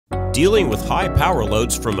Dealing with high power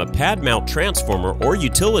loads from a pad mount transformer or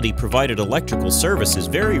utility provided electrical service is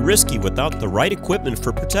very risky without the right equipment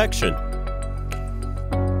for protection.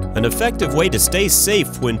 An effective way to stay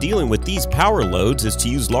safe when dealing with these power loads is to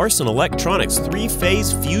use Larson Electronics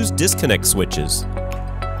 3-phase fuse disconnect switches.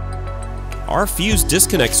 Our fuse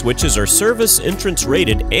disconnect switches are service entrance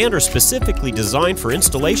rated and are specifically designed for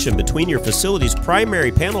installation between your facility's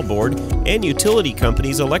primary panel board and utility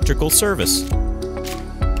company's electrical service.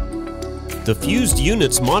 The fused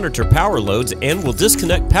units monitor power loads and will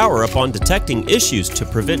disconnect power upon detecting issues to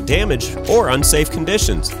prevent damage or unsafe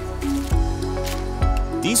conditions.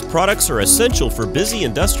 These products are essential for busy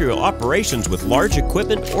industrial operations with large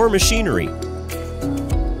equipment or machinery.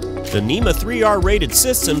 The NEMA 3R rated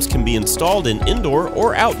systems can be installed in indoor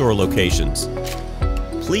or outdoor locations.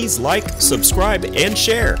 Please like, subscribe, and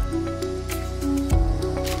share.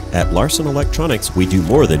 At Larson Electronics, we do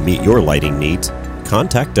more than meet your lighting needs.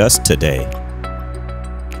 Contact us today.